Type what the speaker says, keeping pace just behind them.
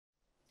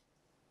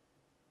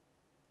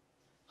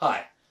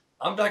Hi,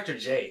 I'm Dr.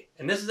 J,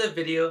 and this is a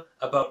video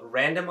about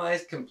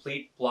randomized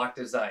complete block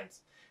designs.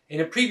 In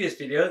a previous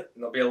video, and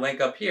there'll be a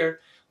link up here,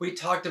 we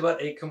talked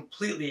about a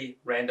completely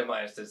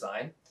randomized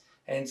design,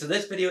 and so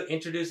this video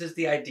introduces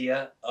the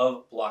idea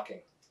of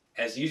blocking.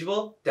 As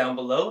usual, down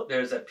below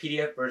there's a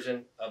PDF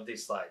version of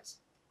these slides.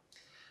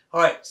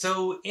 Alright,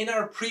 so in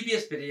our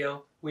previous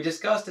video, we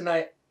discussed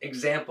an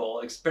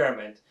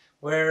experiment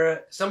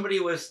where somebody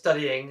was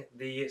studying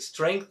the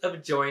strength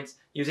of joints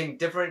using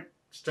different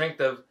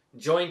strength of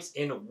joints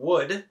in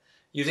wood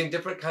using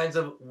different kinds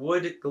of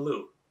wood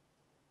glue.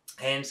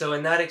 And so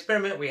in that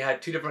experiment we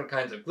had two different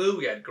kinds of glue.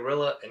 We had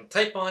Gorilla and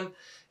Type-On,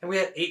 and we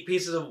had 8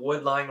 pieces of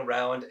wood lying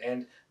around,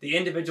 and the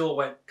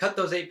individual cut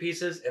those 8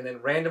 pieces and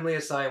then randomly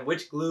assigned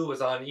which glue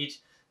was on each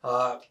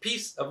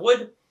piece of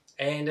wood,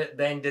 and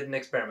then did an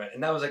experiment.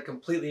 And that was a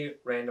completely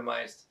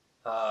randomized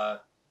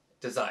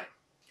design.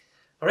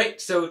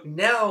 Alright, so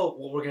now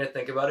what we're going to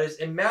think about is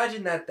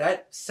imagine that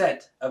that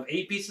set of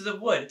 8 pieces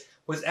of wood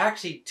was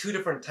actually 2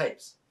 different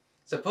types.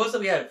 Suppose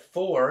that we had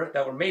 4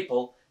 that were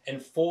maple and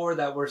 4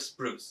 that were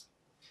spruce.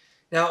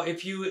 Now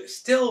if you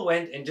still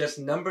went and just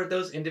numbered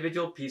those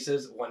individual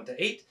pieces 1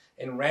 to 8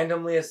 and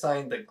randomly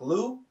assigned the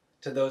glue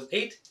to those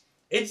 8,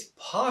 it's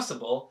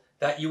possible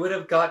that you would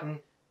have gotten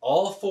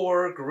all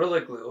 4 Gorilla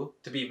Glue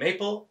to be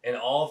maple and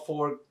all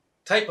 4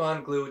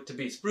 Type-On glue to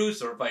be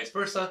spruce, or vice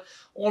versa,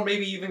 or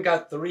maybe you even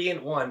got 3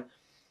 and 1,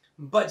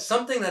 but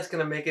something that's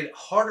going to make it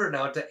harder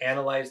now to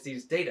analyze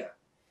these data.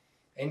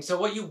 And so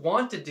what you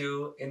want to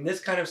do in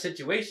this kind of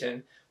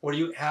situation where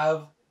you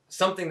have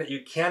something that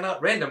you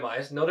cannot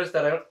randomize, notice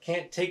that I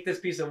can't take this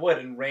piece of wood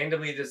and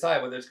randomly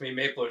decide whether it's going to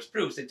be maple or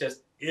spruce, it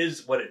just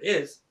is what it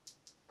is,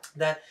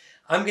 that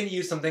I'm going to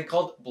use something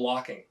called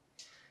blocking.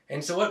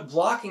 And so what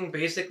blocking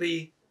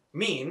basically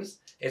means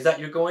is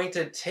that you're going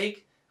to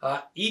take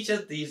each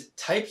of these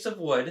types of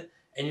wood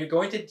and you're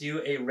going to do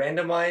a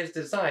randomized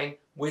design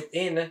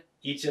within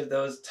each of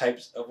those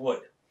types of wood.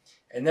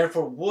 And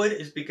therefore wood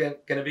is going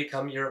to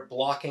become your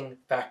blocking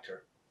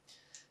factor.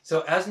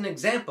 So as an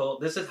example,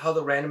 this is how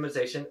the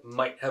randomization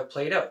might have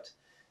played out.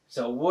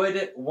 So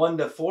wood 1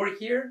 to 4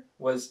 here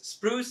was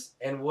spruce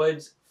and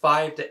woods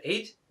 5 to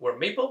 8 were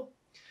maple.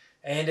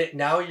 And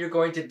now you're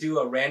going to do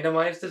a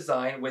randomized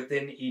design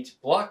within each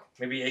block,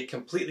 maybe a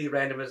completely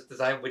randomized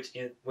design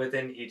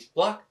within each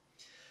block.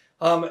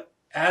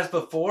 As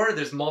before,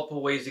 there's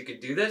multiple ways you could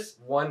do this.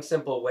 One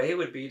simple way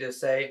would be to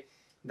say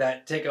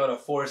that take out a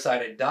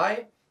 4-sided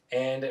die,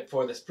 and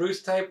for the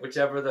spruce type,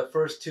 whichever the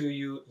first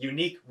 2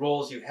 unique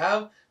rolls you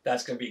have,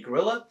 that's going to be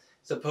Gorilla.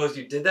 Suppose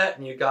you did that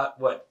and you got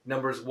what,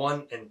 numbers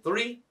 1 and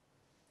 3,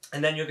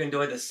 and then you're going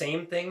to do the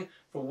same thing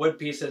for wood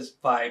pieces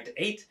 5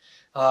 to 8.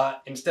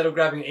 Instead of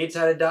grabbing an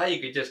 8-sided die,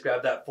 you could just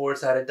grab that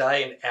 4-sided die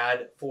and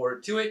add 4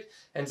 to it.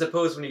 And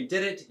suppose when you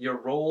did it, your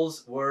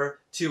rolls were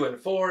 2 and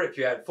 4. If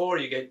you add 4,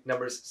 you get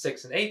numbers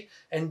 6 and 8,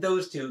 and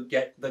those 2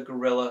 get the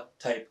Gorilla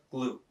type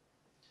glue.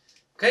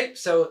 Okay,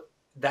 so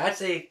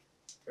that's right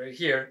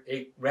here,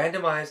 a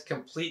randomized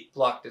complete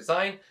block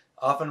design,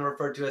 often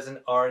referred to as an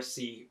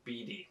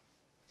RCBD.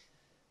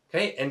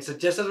 Okay, and so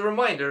just as a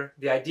reminder,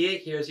 the idea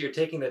here is you're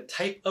taking the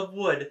type of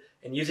wood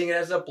and using it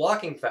as a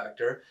blocking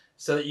factor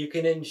so that you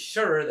can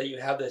ensure that you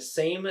have the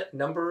same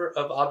number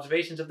of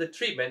observations of the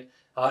treatment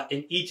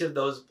in each of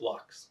those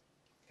blocks.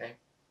 Okay,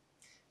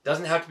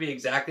 doesn't have to be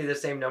exactly the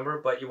same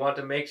number, but you want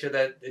to make sure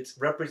that it's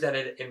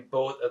represented in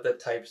both of the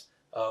types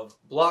of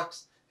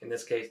blocks, in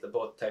this case,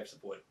 both types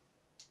of wood.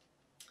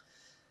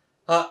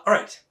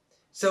 Alright,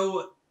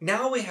 so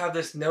now we have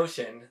this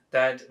notion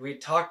that we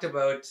talked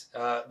about,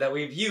 that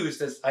we've used,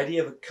 this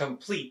idea of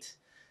complete.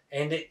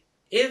 And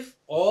if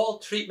all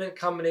treatment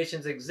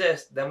combinations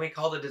exist, then we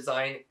call the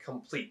design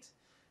complete.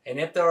 And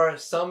if there are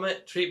some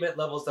treatment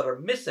levels that are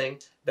missing,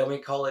 then we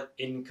call it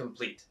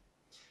incomplete.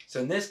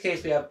 So in this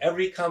case, we have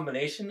every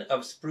combination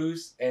of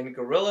spruce and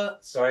Gorilla,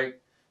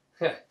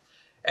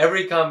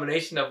 every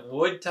combination of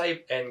wood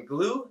type and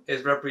glue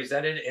is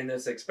represented in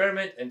this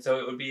experiment, and so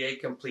it would be a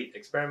complete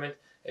experiment.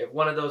 If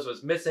one of those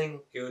was missing,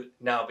 it would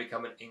now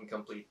become an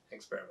incomplete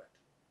experiment,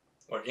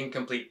 or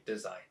incomplete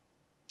design.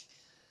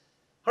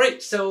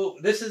 Alright, so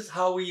this is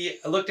how we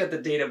looked at the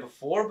data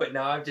before, but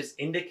now I've just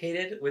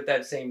indicated with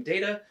that same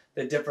data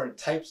the different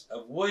types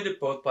of wood,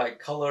 both by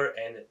color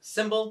and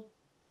symbol.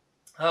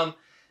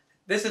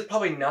 This is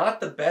probably not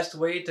the best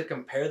way to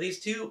compare these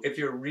two if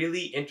you're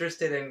really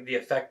interested in the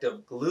effect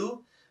of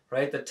glue.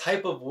 Right? The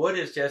type of wood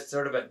is just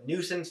sort of a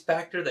nuisance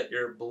factor that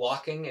you're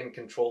blocking and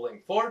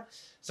controlling for.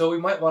 So we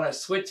might want to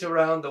switch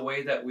around the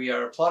way that we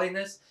are plotting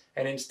this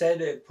and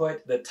instead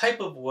put the type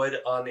of wood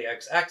on the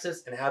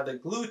x-axis and have the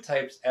glue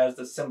types as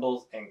the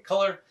symbols and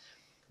color.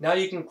 Now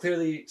you can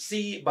clearly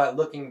see by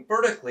looking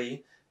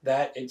vertically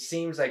that it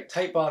seems like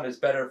Type-On is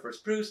better for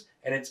spruce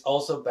and it's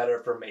also better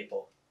for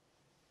maple.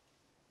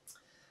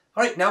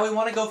 Alright, now we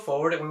want to go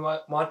forward and we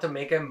want to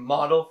make a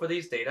model for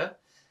these data.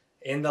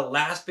 In the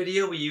last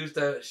video, we used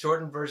a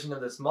shortened version of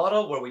this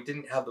model where we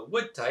didn't have the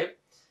wood type.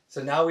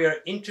 So now we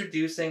are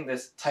introducing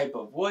this type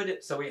of wood.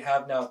 So we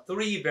have now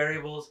three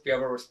variables. We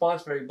have a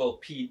response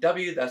variable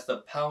PW, that's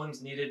the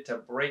pounds needed to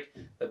break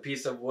the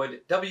piece of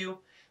wood W.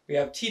 We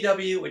have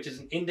TW, which is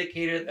an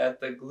indicator that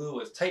the glue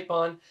was type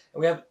bond.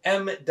 And we have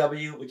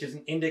MW, which is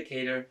an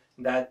indicator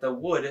that the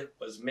wood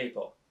was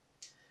maple.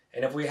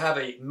 And if we have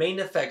a main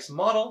effects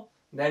model,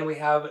 then we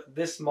have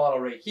this model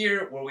right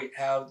here where we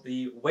have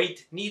the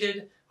weight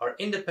needed are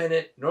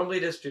independent, normally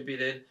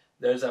distributed.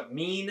 There's a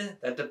mean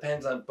that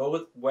depends on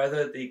both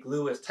whether the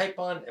glue is type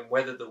bond and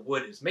whether the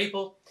wood is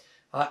maple.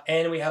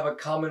 And we have a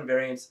common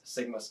variance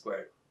sigma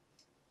squared.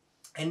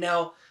 And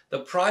now the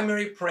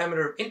primary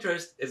parameter of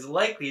interest is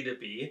likely to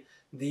be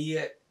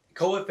the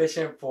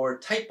coefficient for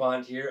type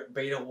bond here,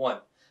 beta 1,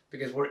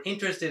 because we're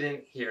interested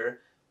in here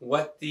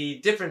what the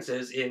difference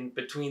is in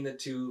between the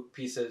two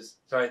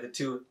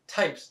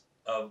types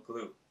of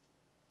glue.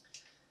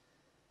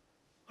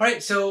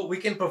 Alright, so we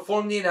can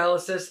perform the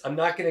analysis. I'm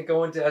not going to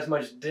go into as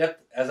much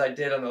depth as I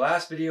did on the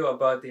last video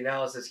about the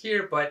analysis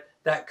here, but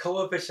that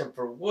coefficient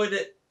for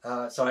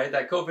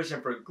that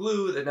coefficient for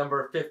glue, the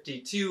number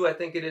 52, I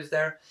think it is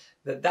there,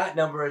 that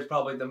number is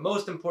probably the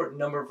most important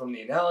number from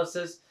the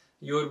analysis.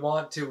 You would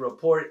want to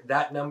report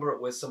that number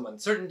with some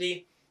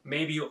uncertainty.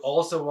 Maybe you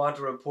also want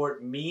to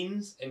report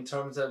means in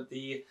terms of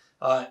the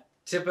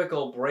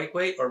typical break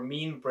weight or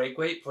mean break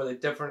weight for the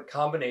different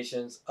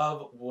combinations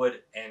of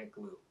wood and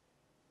glue.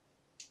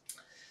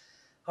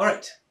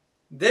 Alright,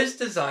 this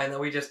design that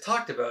we just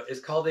talked about is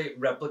called a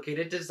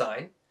replicated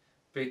design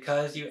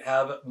because you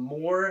have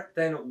more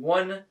than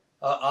one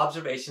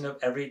observation of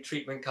every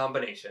treatment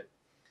combination.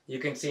 You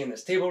can see in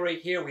this table right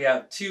here we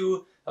have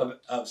 2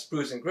 of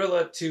spruce and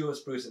gorilla, 2 of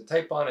spruce and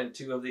type bond, and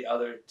 2 of the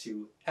other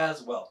 2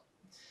 as well.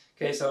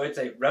 Okay, so it's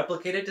a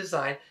replicated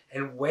design,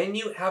 and when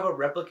you have a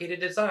replicated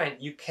design,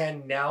 you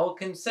can now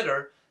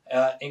consider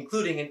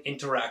including an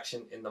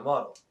interaction in the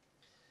model.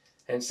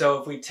 And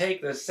so if we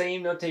take the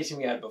same notation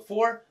we had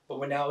before,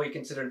 but now we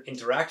consider an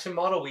interaction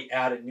model, we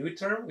add a new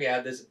term. We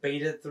add this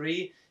beta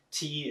 3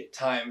 T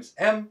times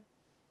M.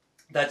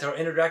 That's our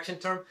interaction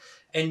term.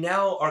 And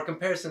now our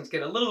comparisons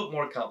get a little bit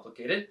more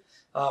complicated.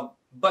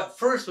 But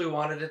first we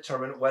want to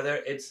determine whether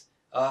it's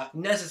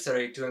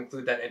necessary to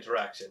include that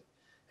interaction.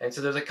 And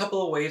so there's a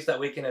couple of ways that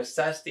we can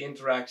assess the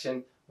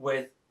interaction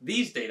with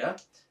these data.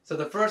 So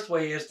the first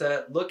way is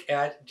to look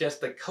at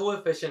just the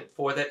coefficient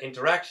for that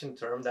interaction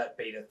term, that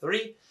beta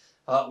 3.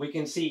 We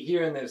can see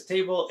here in this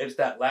table, it's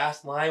that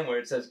last line where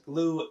it says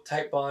glue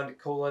type bond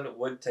colon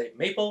wood type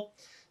maple.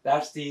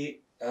 That's the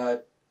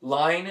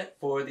line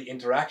for the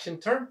interaction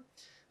term.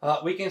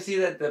 We can see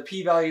that the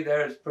p-value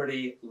there is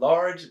pretty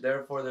large,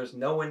 therefore there's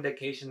no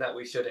indication that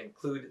we should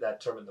include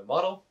that term in the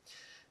model.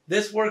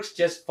 This works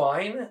just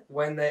fine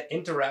when the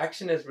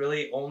interaction is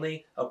really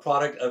only a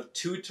product of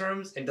 2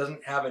 terms and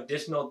doesn't have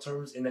additional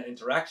terms in that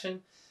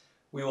interaction.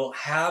 We will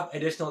have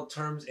additional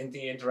terms in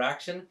the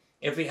interaction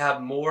if we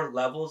have more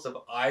levels of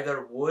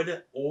either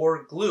wood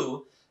or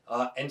glue.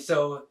 And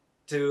so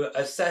to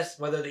assess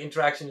whether the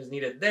interaction is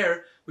needed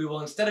there, we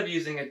will, instead of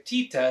using a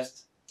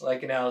t-test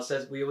like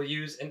analysis, we will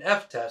use an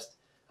f-test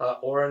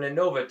or an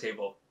ANOVA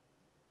table.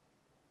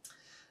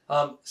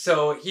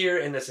 So here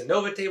in this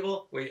ANOVA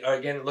table, we are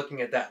again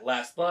looking at that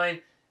last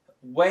line.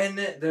 When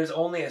there's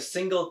only a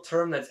single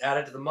term that's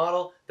added to the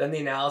model, then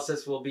the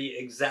analysis will be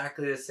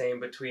exactly the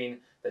same between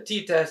the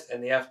t-test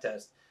and the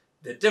f-test.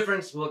 The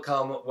difference will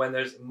come when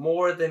there's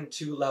more than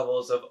 2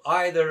 levels of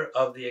either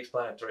of the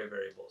explanatory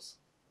variables.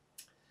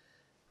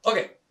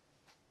 Okay,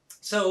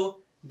 so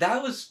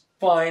that was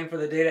fine for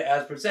the data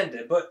as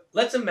presented, but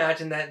let's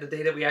imagine that the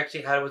data we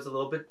actually had was a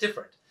little bit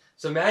different.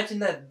 So imagine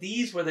that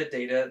these were the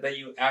data that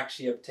you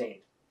actually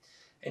obtained.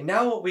 And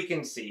now what we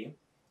can see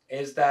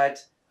is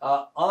that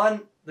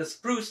on the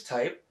spruce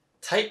type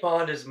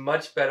bond is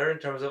much better in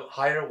terms of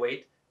higher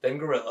weight than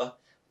gorilla,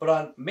 but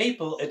on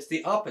maple it's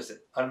the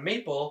opposite. On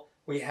maple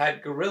we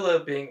had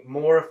gorilla being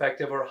more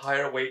effective or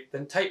higher weight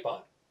than type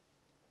bond.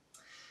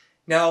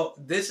 Now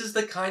this is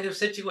the kind of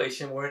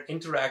situation where an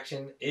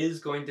interaction is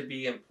going to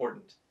be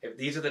important if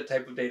these are the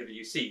type of data that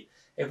you see.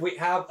 If we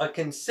have a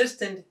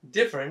consistent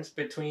difference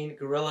between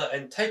gorilla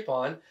and type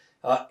bond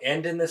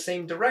and in the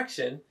same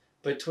direction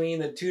between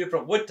the 2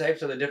 different wood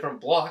types or the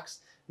different blocks,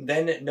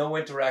 then no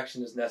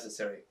interaction is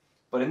necessary.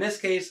 But in this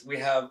case, we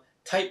have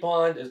type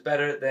bond is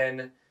better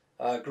than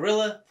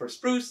gorilla for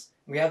spruce.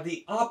 We have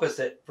the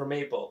opposite for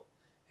maple.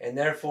 And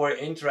therefore,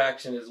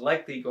 interaction is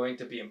likely going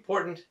to be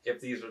important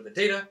if these are the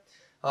data.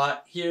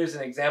 Here's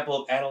an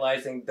example of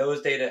analyzing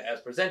those data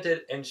as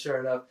presented, and sure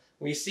enough,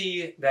 we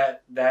see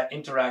that that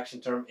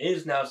interaction term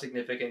is now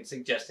significant,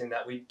 suggesting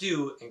that we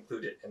do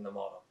include it in the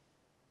model.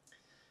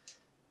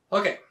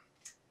 Okay,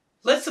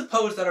 let's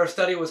suppose that our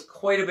study was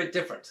quite a bit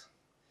different.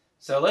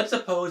 So let's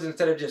suppose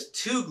instead of just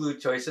 2 glue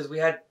choices, we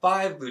had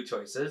 5 glue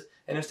choices,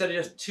 and instead of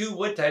just 2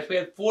 wood types, we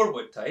had 4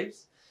 wood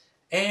types.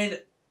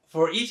 And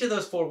for each of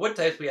those 4 wood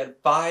types, we had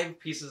 5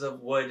 pieces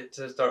of wood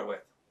to start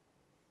with.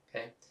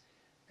 Okay.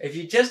 If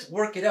you just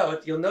work it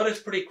out, you'll notice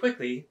pretty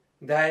quickly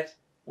that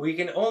we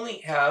can only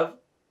have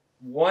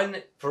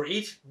for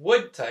each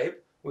wood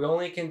type, we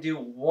only can do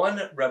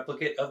one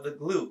replicate of the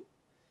glue,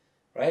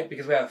 right?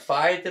 Because we have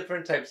 5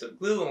 different types of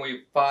glue and we have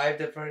 5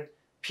 different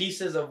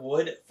pieces of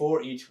wood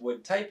for each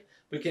wood type.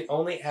 We can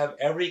only have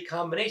every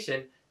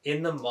combination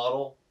in the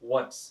model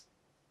once,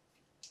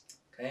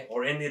 okay?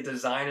 Or in the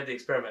design of the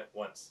experiment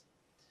once.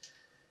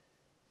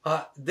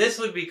 This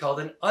would be called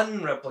an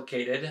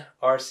unreplicated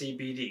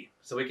RCBD.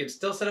 So we could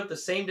still set up the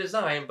same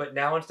design, but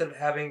now instead of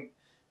having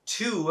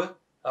 2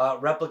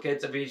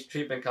 replicates of each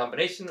treatment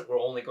combination, we're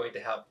only going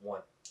to have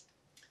 1.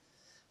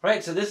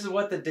 Right, so this is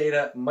what the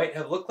data might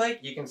have looked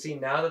like. You can see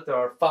now that there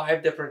are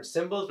 5 different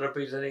symbols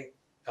representing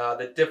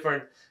the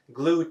different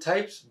glue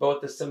types,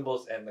 both the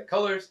symbols and the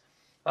colors.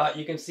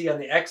 You can see on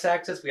the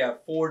x-axis we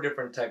have 4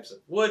 different types of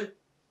wood.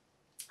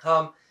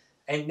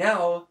 And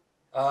now,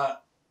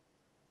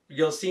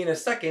 you'll see in a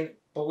second,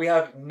 but we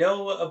have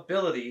no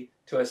ability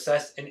to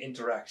assess an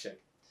interaction.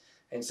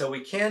 And so we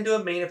can do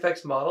a main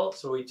effects model,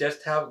 so we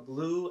just have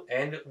glue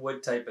and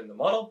wood type in the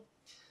model.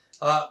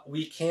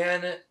 We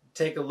can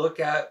take a look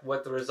at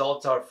what the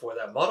results are for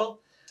that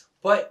model.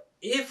 But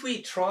if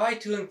we try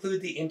to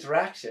include the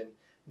interaction,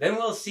 then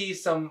we'll see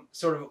some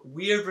sort of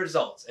weird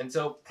results. And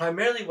so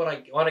primarily what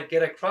I want to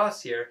get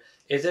across here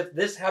is if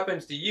this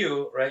happens to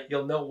you, right,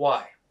 you'll know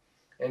why.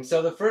 And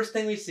so the first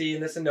thing we see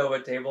in this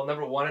ANOVA table,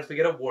 number 1, is we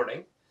get a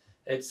warning.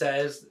 It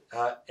says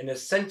an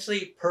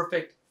essentially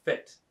perfect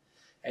fit.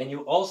 And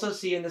you also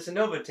see in this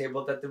ANOVA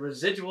table that the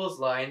residuals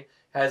line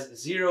has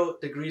 0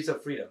 degrees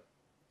of freedom.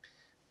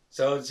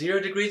 So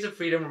 0 degrees of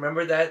freedom,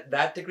 remember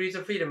that degrees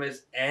of freedom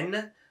is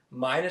n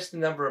minus the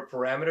number of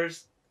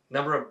parameters,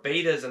 number of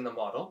betas in the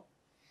model.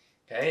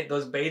 Okay,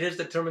 those betas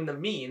determine the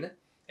mean.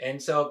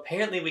 And so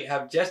apparently we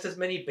have just as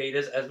many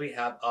betas as we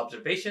have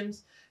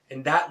observations.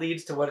 And that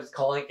leads to what it's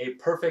calling a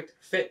perfect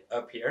fit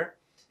up here.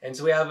 And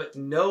so we have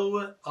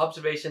no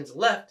observations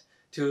left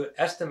to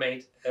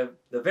estimate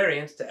the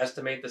variance, to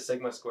estimate the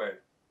sigma squared.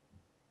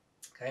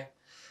 Okay,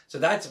 so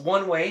that's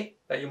one way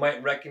that you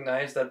might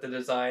recognize that the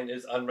design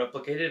is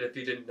unreplicated if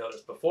you didn't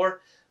notice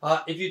before.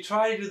 If you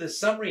try to do the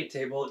summary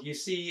table, you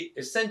see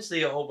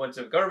essentially a whole bunch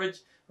of garbage,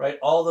 right?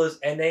 All those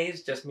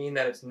NAs just mean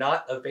that it's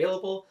not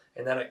available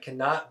and that it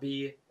cannot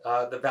be,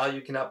 the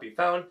value cannot be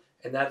found.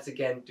 And that's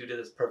again due to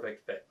this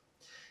perfect fit.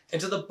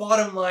 And so the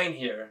bottom line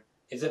here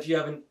is if you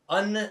have an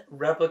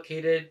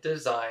unreplicated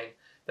design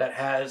that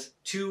has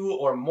 2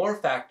 or more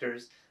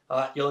factors,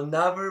 you'll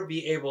never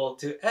be able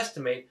to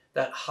estimate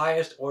that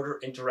highest order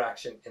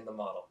interaction in the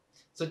model.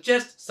 So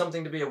just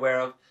something to be aware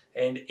of.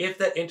 And if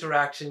that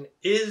interaction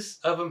is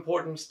of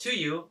importance to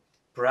you,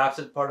 perhaps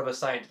it's part of a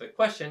scientific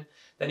question,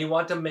 then you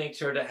want to make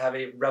sure to have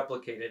a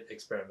replicated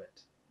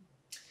experiment.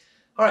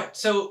 Alright,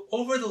 so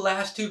over the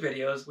last 2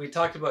 videos, we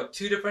talked about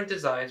 2 different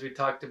designs. We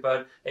talked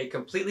about a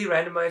completely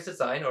randomized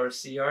design, or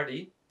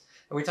CRD,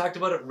 and we talked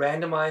about a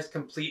randomized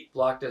complete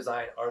block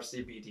design,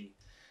 RCBD.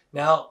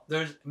 Now,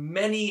 there's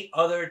many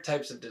other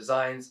types of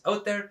designs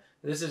out there.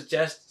 This is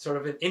just sort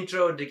of an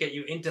intro to get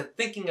you into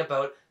thinking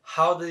about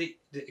how the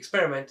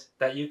experiment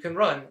that you can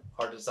run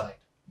are designed.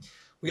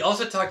 We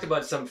also talked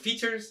about some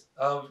features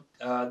of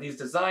these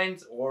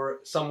designs, or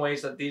some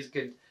ways that these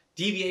could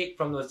deviate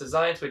from those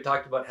designs. We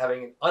talked about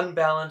having an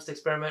unbalanced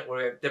experiment where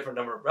we have a different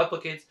number of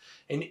replicates,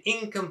 an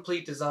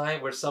incomplete design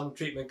where some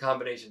treatment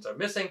combinations are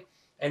missing,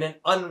 and an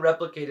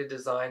unreplicated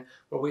design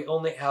where we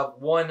only have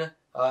 1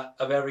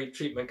 of every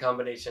treatment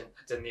combination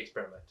that's in the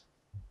experiment.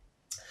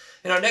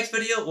 In our next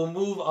video, we'll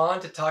move on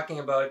to talking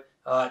about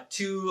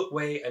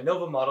 2-way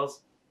ANOVA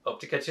models.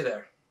 Hope to catch you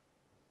there.